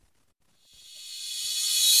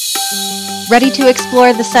Ready to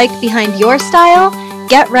explore the psyche behind your style?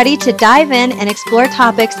 Get ready to dive in and explore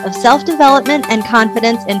topics of self-development and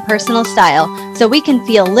confidence in personal style so we can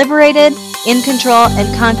feel liberated, in control,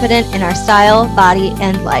 and confident in our style, body,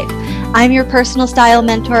 and life. I'm your personal style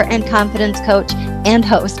mentor and confidence coach and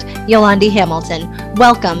host, Yolandi Hamilton.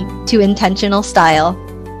 Welcome to Intentional Style.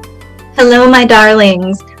 Hello, my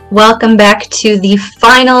darlings. Welcome back to the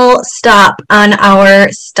final stop on our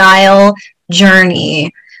style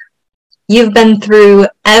journey. You've been through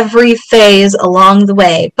every phase along the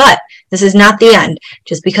way, but this is not the end.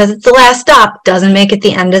 Just because it's the last stop doesn't make it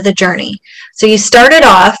the end of the journey. So you started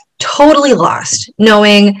off totally lost,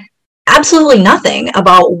 knowing absolutely nothing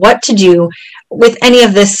about what to do with any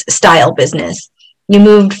of this style business. You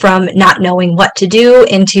moved from not knowing what to do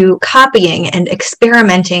into copying and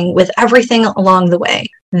experimenting with everything along the way.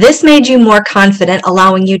 This made you more confident,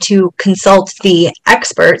 allowing you to consult the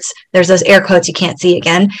experts, there's those air quotes you can't see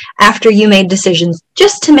again, after you made decisions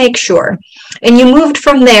just to make sure. And you moved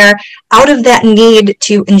from there out of that need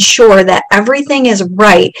to ensure that everything is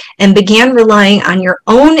right and began relying on your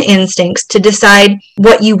own instincts to decide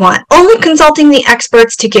what you want, only consulting the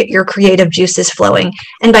experts to get your creative juices flowing.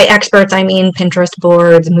 And by experts, I mean Pinterest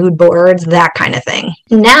boards, mood boards, that kind of thing.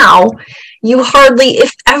 Now, you hardly,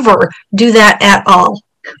 if ever, do that at all.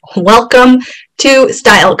 Welcome to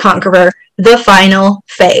Style Conqueror, the final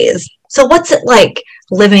phase. So what's it like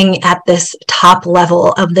living at this top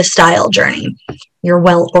level of the style journey? You're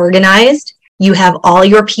well organized. You have all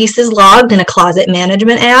your pieces logged in a closet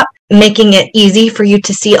management app, making it easy for you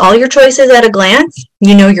to see all your choices at a glance.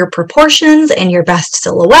 You know your proportions and your best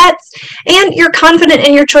silhouettes, and you're confident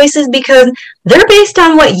in your choices because they're based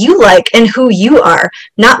on what you like and who you are,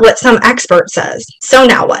 not what some expert says. So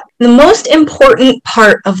now what? The most important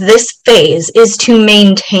part of this phase is to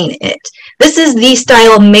maintain it. This is the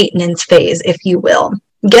style maintenance phase, if you will.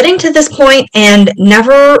 Getting to this point and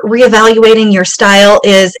never reevaluating your style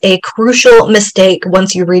is a crucial mistake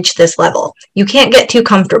once you reach this level. You can't get too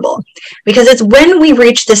comfortable because it's when we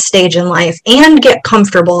reach this stage in life and get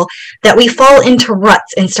comfortable that we fall into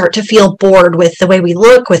ruts and start to feel bored with the way we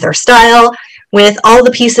look, with our style, with all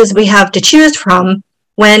the pieces we have to choose from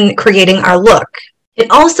when creating our look.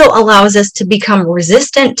 It also allows us to become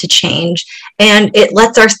resistant to change, and it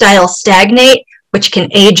lets our style stagnate, which can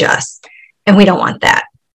age us, and we don't want that.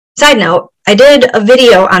 Side note, I did a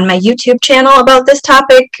video on my YouTube channel about this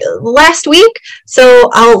topic last week, so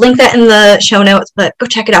I'll link that in the show notes, but go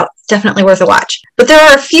check it out. It's definitely worth a watch. But there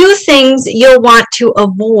are a few things you'll want to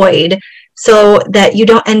avoid so that you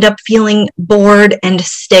don't end up feeling bored and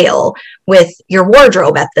stale with your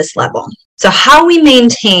wardrobe at this level. So how we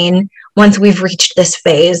maintain once we've reached this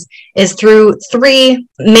phase is through three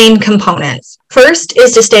main components. First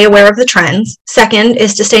is to stay aware of the trends. Second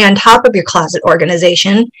is to stay on top of your closet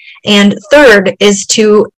organization. And third is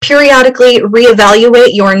to periodically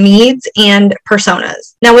reevaluate your needs and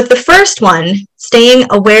personas. Now with the first one, staying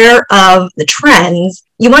aware of the trends,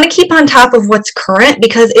 you want to keep on top of what's current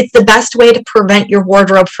because it's the best way to prevent your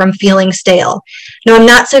wardrobe from feeling stale. Now, I'm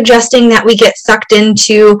not suggesting that we get sucked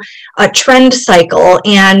into a trend cycle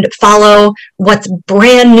and follow what's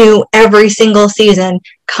brand new every single season,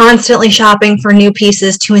 constantly shopping for new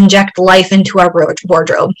pieces to inject life into our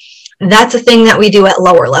wardrobe. That's a thing that we do at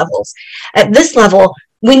lower levels. At this level,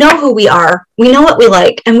 we know who we are, we know what we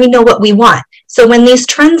like, and we know what we want. So when these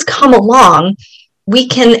trends come along, we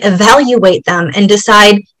can evaluate them and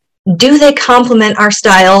decide, do they complement our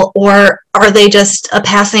style or are they just a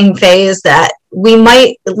passing phase that we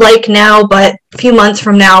might like now, but a few months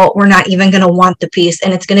from now, we're not even going to want the piece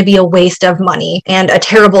and it's going to be a waste of money and a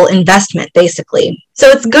terrible investment, basically. So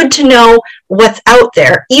it's good to know what's out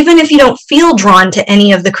there. Even if you don't feel drawn to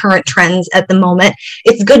any of the current trends at the moment,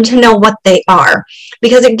 it's good to know what they are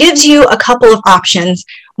because it gives you a couple of options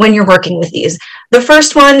when you're working with these. The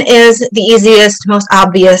first one is the easiest, most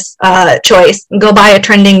obvious choice. Go buy a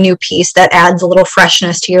trending new piece that adds a little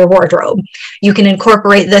freshness to your wardrobe. You can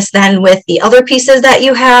incorporate this then with the other pieces that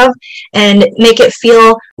you have and make it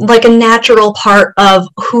feel like a natural part of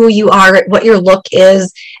who you are, what your look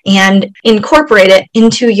is, and incorporate it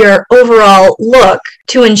into your overall look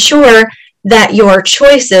to ensure that your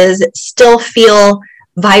choices still feel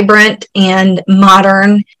vibrant and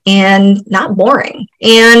modern and not boring.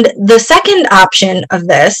 And the second option of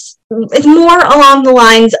this is more along the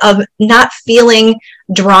lines of not feeling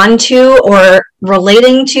drawn to or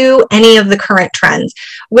relating to any of the current trends,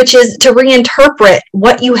 which is to reinterpret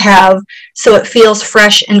what you have so it feels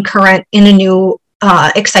fresh and current in a new,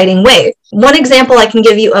 exciting way. One example I can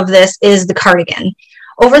give you of this is the cardigan.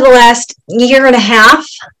 Over the last year and a half,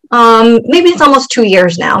 maybe it's almost 2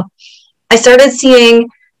 years now, I started seeing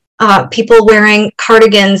people wearing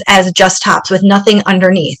cardigans as just tops with nothing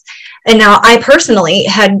underneath. And now I personally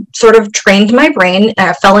had sort of trained my brain,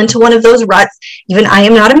 fell into one of those ruts, even I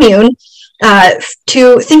am not immune,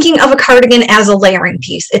 to thinking of a cardigan as a layering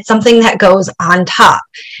piece. It's something that goes on top.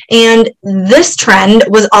 And this trend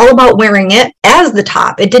was all about wearing it as the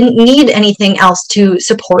top. It didn't need anything else to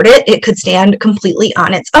support it. It could stand completely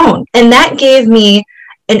on its own. And that gave me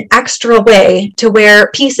an extra way to wear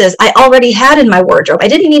pieces I already had in my wardrobe. I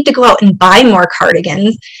didn't need to go out and buy more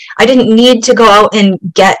cardigans. I didn't need to go out and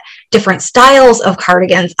get different styles of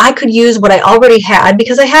cardigans. I could use what I already had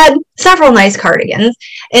because I had several nice cardigans,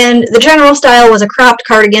 and the general style was a cropped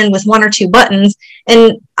cardigan with 1 or 2 buttons.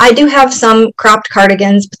 And I do have some cropped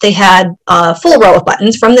cardigans, but they had a full row of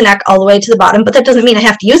buttons from the neck all the way to the bottom, but that doesn't mean I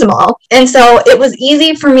have to use them all. And so it was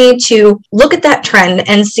easy for me to look at that trend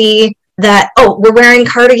and see that, oh, we're wearing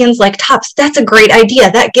cardigans like tops. That's a great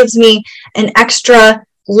idea. That gives me an extra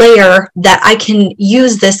layer that I can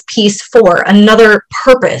use this piece for, another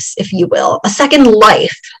purpose, if you will, a second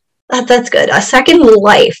life. That's good. A second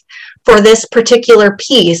life for this particular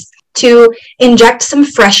piece to inject some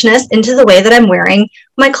freshness into the way that I'm wearing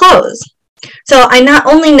my clothes. So I not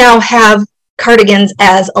only now have cardigans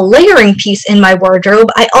as a layering piece in my wardrobe,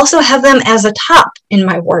 I also have them as a top in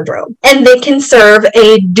my wardrobe, and they can serve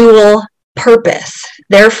a dual purpose,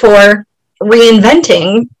 therefore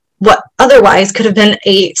reinventing what otherwise could have been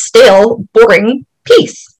a stale, boring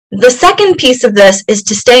piece. The second piece of this is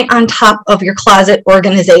to stay on top of your closet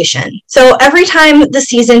organization. So every time the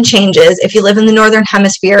season changes, if you live in the Northern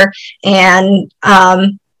Hemisphere and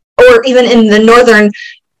or even in the northern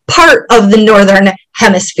part of the Northern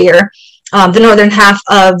Hemisphere, the northern half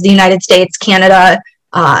of the United States, Canada,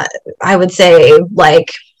 I would say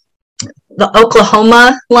like the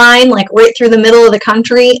Oklahoma line, like right through the middle of the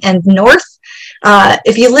country and north.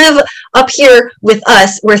 If you live up here with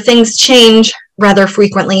us where things change rather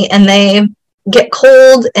frequently and they get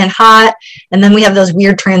cold and hot, and then we have those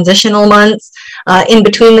weird transitional months in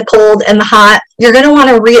between the cold and the hot, you're going to want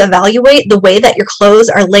to reevaluate the way that your clothes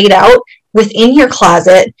are laid out within your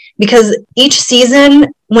closet, because each season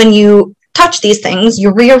when you touch these things, you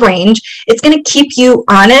rearrange, it's going to keep you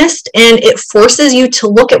honest, and it forces you to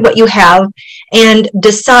look at what you have and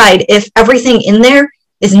decide if everything in there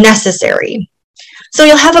is necessary. So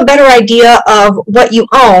you'll have a better idea of what you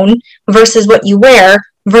own versus what you wear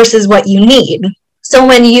versus what you need. So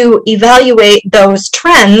when you evaluate those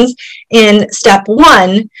trends in step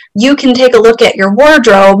 1, you can take a look at your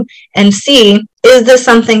wardrobe and see, is this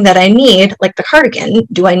something that I need, like the cardigan?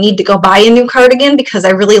 Do I need to go buy a new cardigan because I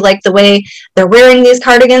really like the way they're wearing these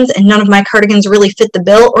cardigans and none of my cardigans really fit the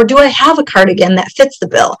bill? Or do I have a cardigan that fits the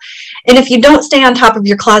bill? And if you don't stay on top of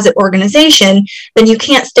your closet organization, then you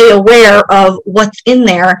can't stay aware of what's in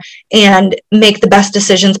there and make the best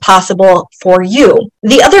decisions possible for you.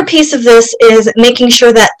 The other piece of this is making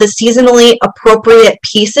sure that the seasonally appropriate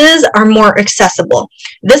pieces are more accessible.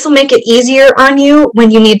 This will make it easier on you when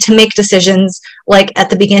you need to make decisions like at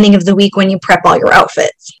the beginning of the week when you prep all your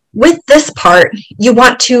outfits. With this part, you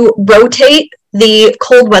want to rotate the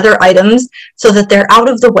cold weather items so that they're out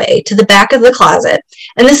of the way to the back of the closet.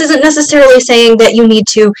 And this isn't necessarily saying that you need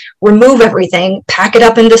to remove everything, pack it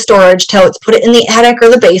up into storage totes, put it in the attic or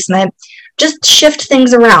the basement. Just shift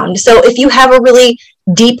things around. So if you have a really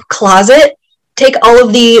deep closet, take all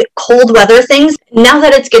of the cold weather things. Now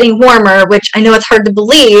that it's getting warmer, which I know it's hard to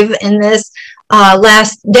believe in this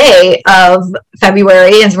last day of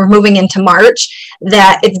February as we're moving into March,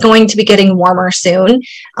 that it's going to be getting warmer soon.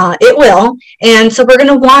 It will. And so we're going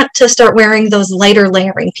to want to start wearing those lighter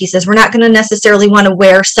layering pieces. We're not going to necessarily want to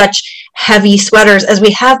wear such heavy sweaters as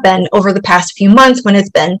we have been over the past few months when it's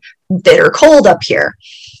been bitter cold up here.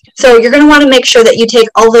 So you're going to want to make sure that you take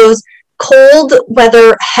all those cold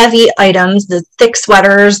weather heavy items, the thick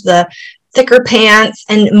sweaters, the thicker pants,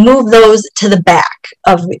 and move those to the back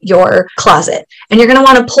of your closet. And you're going to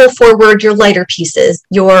want to pull forward your lighter pieces,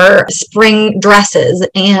 your spring dresses,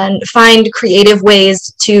 and find creative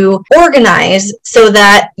ways to organize so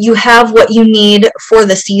that you have what you need for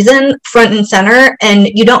the season front and center, and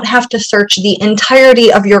you don't have to search the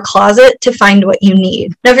entirety of your closet to find what you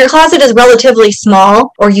need. Now, if your closet is relatively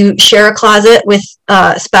small, or you share a closet with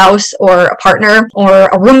a spouse or a partner or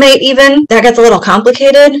a roommate even, that gets a little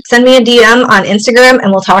complicated, send me a DM on Instagram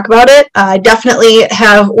and we'll talk about it. I definitely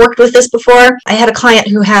have worked with this before. I had a client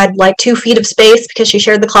who had like 2 feet of space because she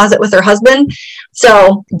shared the closet with her husband.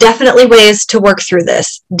 So definitely ways to work through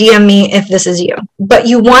this. DM me if this is you. but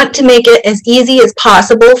you want to make it as easy as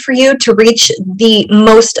possible for you to reach the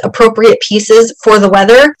most appropriate pieces for the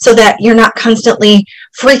weather so that you're not constantly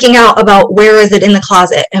freaking out about where is it in the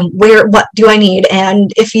closet and what do I need.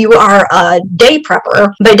 And if you are a day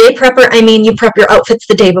prepper, by day prepper, I mean you prep your outfits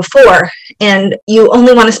the day before and you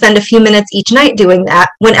only want to spend a few minutes each night doing that.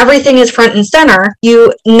 When everything is front and center,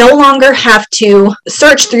 you no longer have to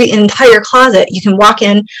search through the entire closet. You can walk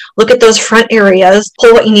in, look at those front areas,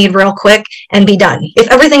 pull what you need real quick, and be done.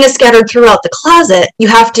 If everything is scattered throughout the closet, you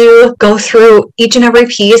have to go through each and every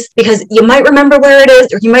piece because you might remember where it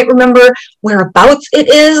is or you might remember whereabouts it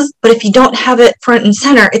is, but if you don't have it front and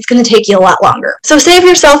center, it's going to take you a lot longer. So save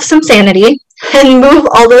yourself some sanity and move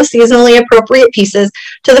all those seasonally appropriate pieces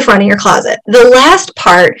to the front of your closet. The last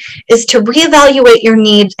part is to reevaluate your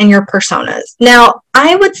needs and your personas. Now,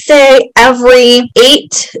 I would say every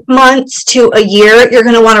 8 months to a year, you're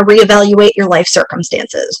going to want to reevaluate your life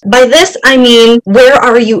circumstances. By this, I mean, where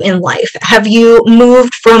are you in life? Have you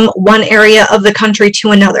moved from one area of the country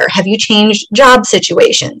to another? Have you changed job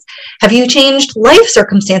situations? Have you changed life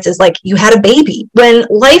circumstances, like you had a baby? When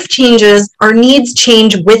life changes, our needs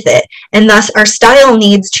change with it, and thus our style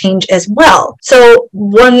needs change as well. So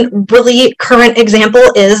one really current example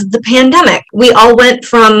is the pandemic. We all went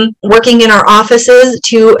from working in our offices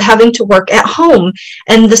to having to work at home.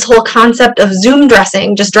 And this whole concept of Zoom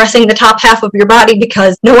dressing, just dressing the top half of your body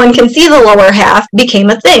because no one can see the lower half, became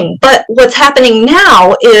a thing. But what's happening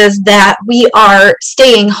now is that we are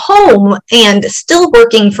staying home and still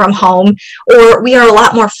working from home, or we are a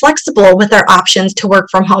lot more flexible with our options to work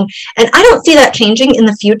from home. And I don't see that changing in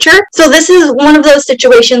the future. So this is one of those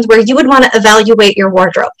situations where you would want to evaluate your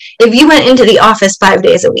wardrobe. If you went into the office 5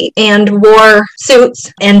 days a week and wore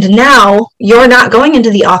suits, and now you're not going into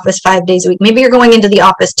the office 5 days a week, maybe you're going into the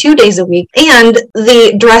office 2 days a week, and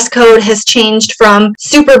the dress code has changed from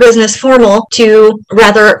super business formal to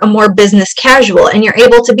rather a more business casual, and you're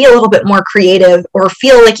able to be a little bit more creative or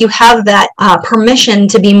feel like you have that permission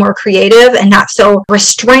to be more creative and not so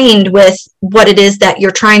restrained with what it is that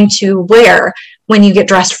you're trying to wear when you get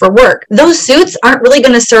dressed for work. Those suits aren't really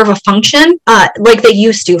going to serve a function like they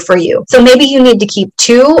used to for you. So maybe you need to keep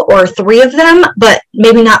 2 or 3 of them, but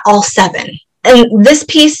maybe not all 7. And this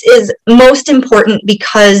piece is most important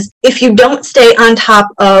because if you don't stay on top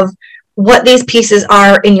of what these pieces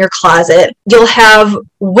are in your closet, you'll have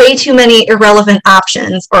way too many irrelevant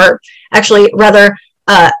options, or actually rather,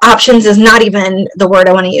 options is not even the word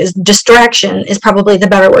I want to use. Distraction is probably the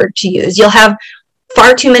better word to use. You'll have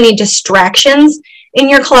far too many distractions in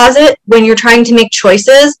your closet when you're trying to make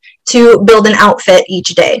choices to build an outfit each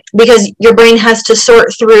day, because your brain has to sort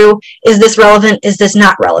through, is this relevant? Is this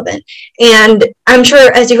not relevant? And I'm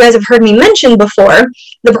sure, as you guys have heard me mention before,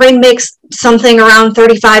 the brain makes something around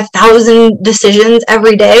 35,000 decisions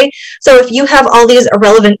every day. So if you have all these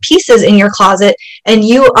irrelevant pieces in your closet and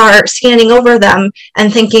you are scanning over them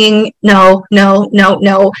and thinking, no, no, no,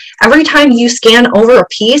 no, every time you scan over a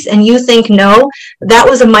piece and you think no, that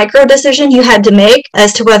was a micro decision you had to make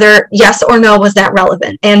as to whether yes or no was that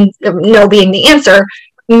relevant. And no being the answer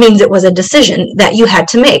means it was a decision that you had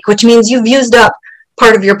to make, which means you've used up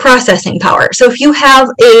part of your processing power. So if you have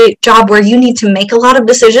a job where you need to make a lot of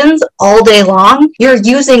decisions all day long, you're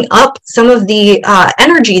using up some of the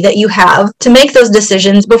energy that you have to make those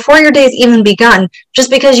decisions before your day's even begun, just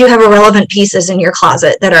because you have irrelevant pieces in your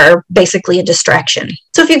closet that are basically a distraction.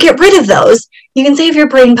 So if you get rid of those, you can save your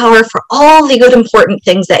brain power for all the good important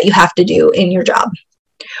things that you have to do in your job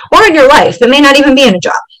or in your life. It may not even be in a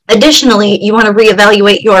job. Additionally, you want to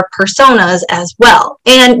reevaluate your personas as well.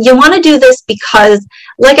 And you want to do this because,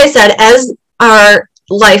 like I said, as our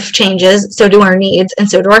life changes, so do our needs, and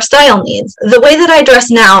so do our style needs. The way that I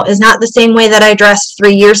dress now is not the same way that I dressed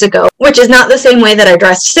 3 years ago, which is not the same way that I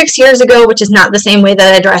dressed 6 years ago, which is not the same way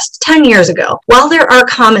that I dressed 10 years ago. While there are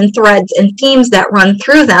common threads and themes that run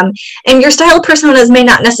through them, and your style personas may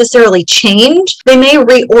not necessarily change, they may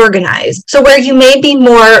reorganize. So where you may be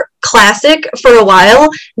more classic for a while,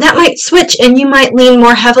 that might switch and you might lean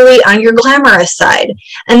more heavily on your glamorous side.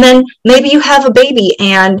 And then maybe you have a baby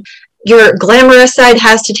and your glamorous side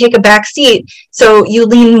has to take a back seat, so you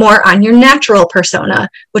lean more on your natural persona,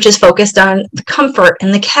 which is focused on the comfort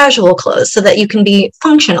and the casual clothes so that you can be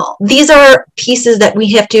functional. These are pieces that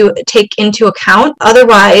we have to take into account.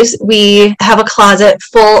 Otherwise, we have a closet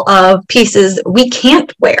full of pieces we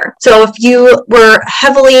can't wear. So if you were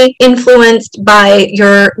heavily influenced by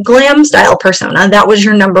your glam style persona, that was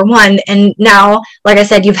your number one, and now, like I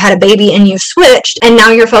said, you've had a baby and you've switched, and now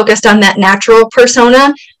you're focused on that natural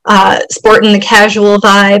persona, sporting the casual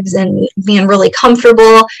vibes and being really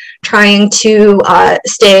comfortable, trying to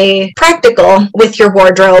stay practical with your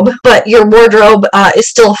wardrobe, but your wardrobe is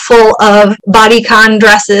still full of bodycon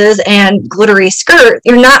dresses and glittery skirts,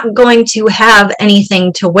 you're not going to have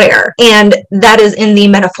anything to wear. And that is in the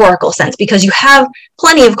metaphorical sense, because you have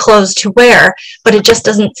plenty of clothes to wear, but it just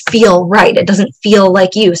doesn't feel right. It doesn't feel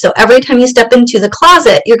like you. So every time you step into the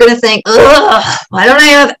closet, you're going to think, ugh, why don't I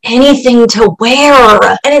have anything to wear?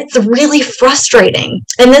 And it's really frustrating.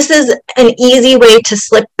 And this is an easy way to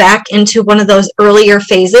slip back into one of those earlier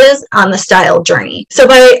phases on the style journey. So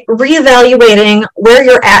by reevaluating where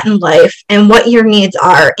you're at in life and what your needs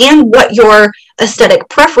are and what your aesthetic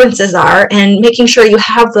preferences are, and making sure you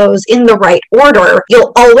have those in the right order,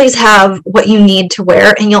 you'll always have what you need to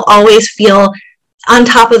wear, and you'll always feel on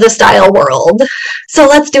top of the style world. So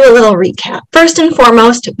let's do a little recap. First and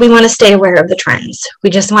foremost, we want to stay aware of the trends.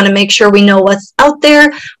 We just want to make sure we know what's out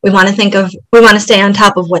there. We want to stay on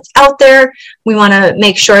top of what's out there. We want to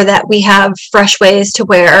make sure that we have fresh ways to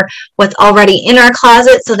wear what's already in our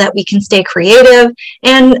closet so that we can stay creative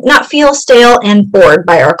and not feel stale and bored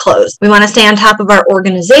by our clothes. We want to stay on top of our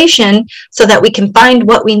organization so that we can find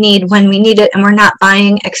what we need when we need it, and we're not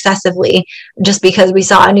buying excessively just because we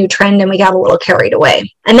saw a new trend and we got a little carried away.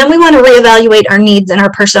 And then we want to reevaluate our needs and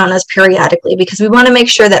our personas periodically, because we want to make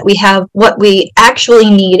sure that we have what we actually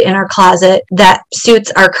need in our closet that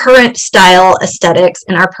suits our current style aesthetics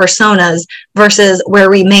and our personas versus where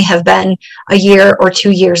we may have been a year or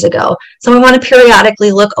 2 years ago. So we want to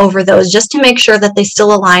periodically look over those just to make sure that they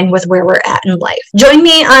still align with where we're at in life. Join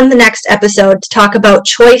me on the next episode to talk about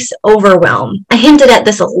choice overwhelm. I hinted at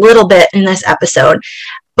this a little bit in this episode,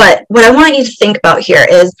 but what I want you to think about here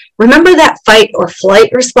is, remember that fight or flight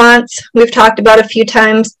response we've talked about a few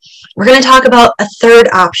times? We're going to talk about a third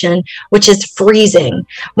option, which is freezing.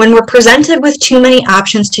 When we're presented with too many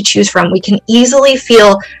options to choose from, we can easily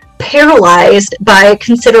feel paralyzed by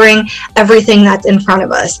considering everything that's in front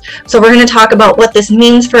of us. So we're going to talk about what this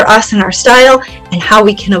means for us and our style and how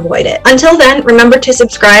we can avoid it. Until then, remember to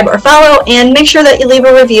subscribe or follow, and make sure that you leave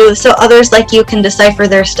a review so others like you can decipher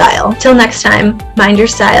their style. Till next time, mind your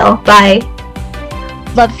style. Bye.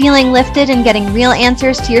 Love feeling lifted and getting real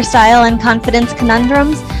answers to your style and confidence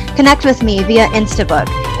conundrums? Connect with me via Instabook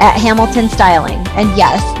at Hamilton Styling. And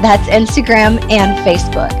yes, that's Instagram and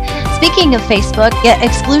Facebook. Speaking of Facebook, get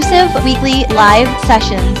exclusive weekly live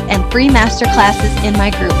sessions and free masterclasses in my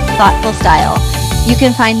group, Thoughtful Style. You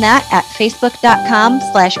can find that at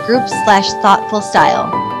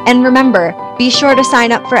facebook.com/groups/thoughtfulstyle. And remember, be sure to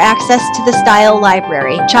sign up for access to the Style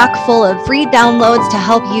Library, chock full of free downloads to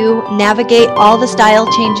help you navigate all the style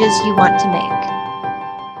changes you want to make.